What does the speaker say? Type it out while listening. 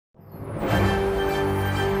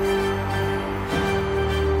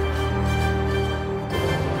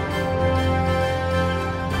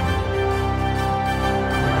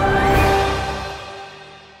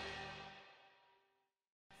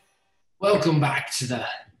Welcome back to the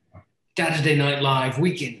Dadurday Night Live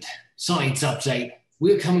Weekend Science Update.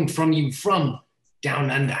 We're coming from you from down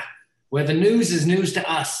under, where the news is news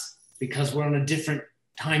to us because we're on a different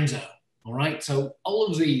time zone, all right? So all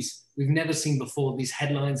of these we've never seen before, these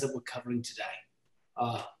headlines that we're covering today.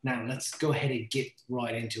 Now, let's go ahead and get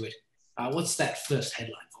right into it. What's that first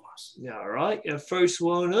headline for us? Yeah, all right. The first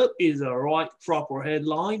one up is a right proper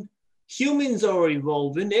headline. Humans are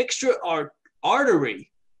evolving extra artery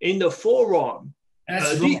in the forearm.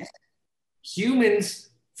 That's right. Humans,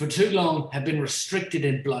 for too long, have been restricted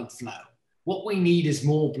in blood flow. What we need is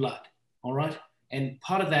more blood, all right? And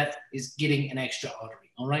part of that is getting an extra artery,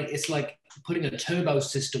 all right? It's like putting a turbo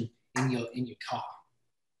system in your car.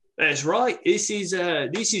 That's right. This is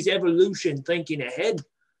evolution thinking ahead.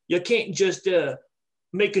 You can't just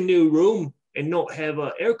make a new room and not have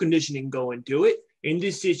air conditioning going to it. In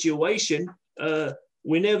this situation,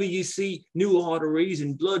 whenever you see new arteries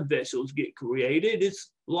and blood vessels get created, it's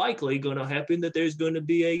likely going to happen that there's going to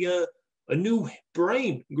be a new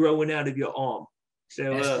brain growing out of your arm.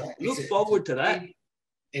 So look forward to that.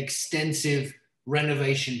 Extensive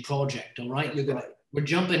renovation project, all right? We're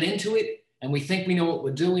jumping into it and we think we know what we're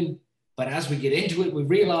doing, but as we get into it, we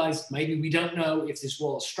realize maybe we don't know if this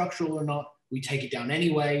wall is structural or not. We take it down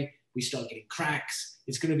anyway. We start getting cracks.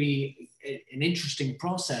 It's going to be an interesting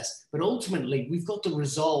process, but ultimately we've got the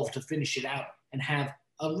resolve to finish it out and have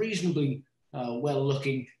a reasonably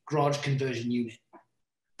well-looking garage conversion unit,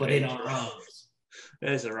 but in our arms.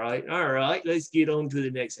 That's all right. All right, let's get on to the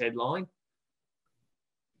next headline.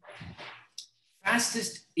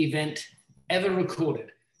 Fastest event ever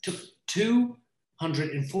recorded took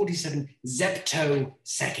 247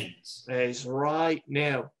 zeptoseconds. That's right.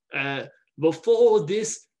 Now, before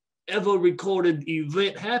this ever recorded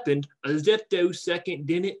event happened, a zeptosecond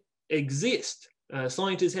didn't exist.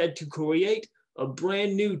 Scientists had to create a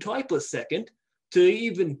brand new type of second to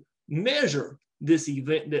even measure this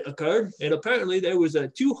event that occurred, and apparently there was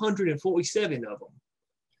 247 of them.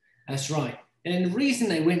 That's right. And the reason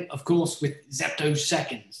they went, of course, with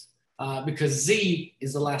zeptoseconds, because Z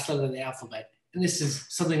is the last letter of the alphabet, and this is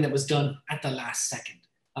something that was done at the last second.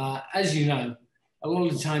 As you know, a lot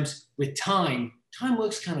of the times with time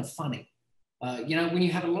works kind of funny. When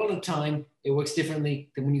you have a lot of time, it works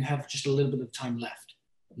differently than when you have just a little bit of time left.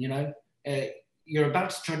 You're about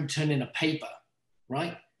to try to turn in a paper,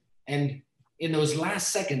 right? And in those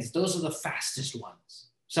last seconds, those are the fastest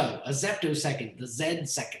ones. So a zeptosecond, the Z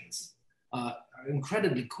seconds, are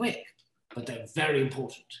incredibly quick, but they're very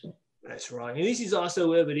important. That's right. And this is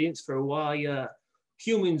also evidence for why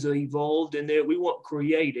humans are evolved and that we weren't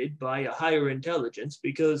created by a higher intelligence,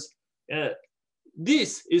 because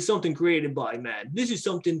this is something created by man. This is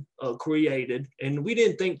something created, and we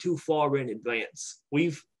didn't think too far in advance.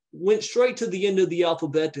 We've went straight to the end of the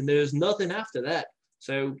alphabet, and there's nothing after that.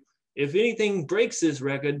 So if anything breaks this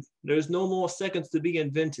record, there's no more seconds to be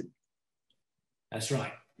invented. That's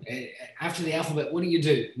right. After the alphabet, what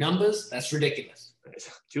do? Numbers? That's ridiculous.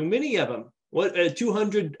 Too many of them. What,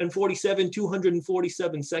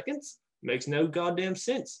 247 seconds? Makes no goddamn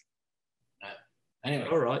sense. Anyway,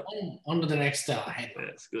 all right. On to the next headline.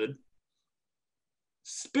 That's good.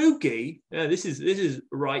 Spooky. This is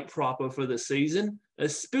right proper for the season. A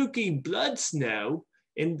spooky blood snow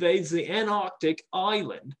invades the Antarctic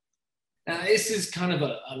island. Now, this is kind of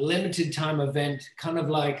a limited time event, kind of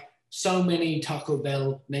like so many Taco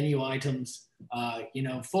Bell menu items.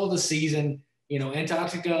 For the season.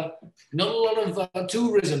 Antarctica, not a lot of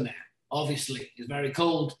tourism there. Obviously, it's very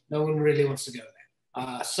cold. No one really wants to go there.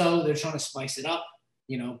 So they're trying to spice it up.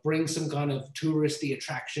 Bring some kind of touristy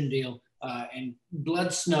attraction deal. And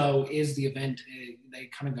blood snow is the event they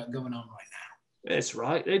kind of got going on right now. That's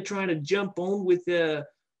right. They're trying to jump on with their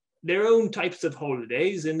own types of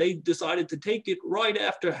holidays, and they decided to take it right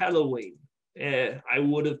after Halloween. I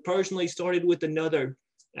would have personally started with another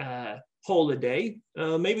holiday,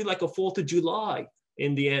 maybe like a 4th of July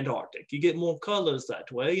in the Antarctic. You get more colors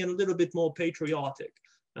that way and a little bit more patriotic.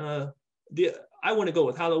 I want to go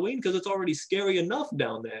with Halloween because it's already scary enough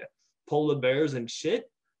down there. Polar bears and shit.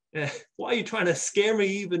 Why are you trying to scare me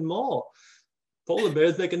even more? Polar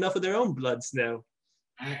bears make enough of their own blood snow.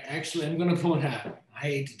 Actually, I'm going to point out, I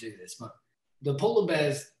hate to do this, but the polar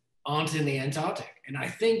bears aren't in the Antarctic. And I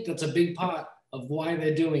think that's a big part of why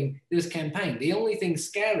they're doing this campaign. The only thing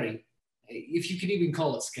scary, if you could even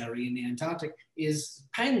call it scary in the Antarctic, is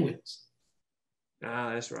penguins.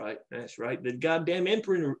 That's right. That's right. The goddamn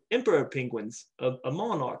emperor penguins, a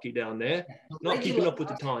monarchy down there, not keeping up with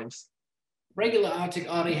the times. Regular Arctic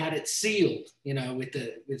already had it sealed, with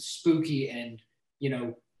spooky and,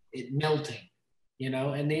 it melting. you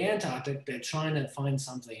know, and the Antarctic, they're trying to find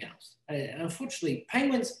something else. And unfortunately,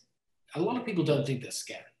 penguins, a lot of people don't think they're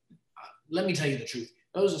scary. Let me tell you the truth.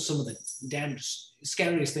 Those are some of the damn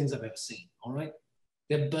scariest things I've ever seen, all right?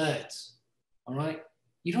 They're birds, all right?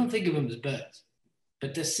 You don't think of them as birds,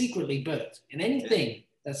 but they're secretly birds. And anything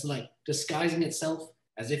that's like disguising itself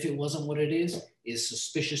as if it wasn't what it is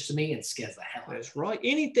suspicious to me and scares the hell out of me. That's right.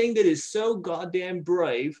 Anything that is so goddamn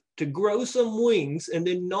brave to grow some wings and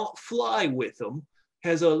then not fly with them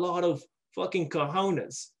has a lot of fucking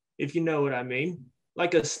cojones, if you know what I mean.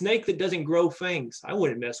 Like a snake that doesn't grow fangs. I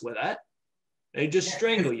wouldn't mess with that. They just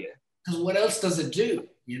strangle you. Because what else does it do?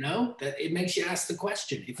 You know, that it makes you ask the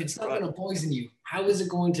question. If it's not going to poison you, how is it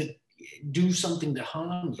going to do something to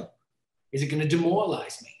harm you? Is it going to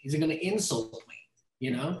demoralize me? Is it going to insult me?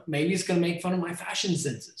 You know, maybe it's going to make fun of my fashion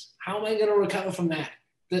senses. How am I going to recover from that?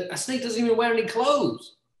 A snake doesn't even wear any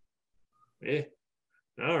clothes. Yeah.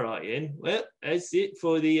 All right, Ian. Well, that's it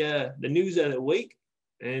for the news of the week.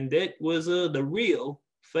 And that was the real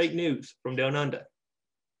fake news from down under.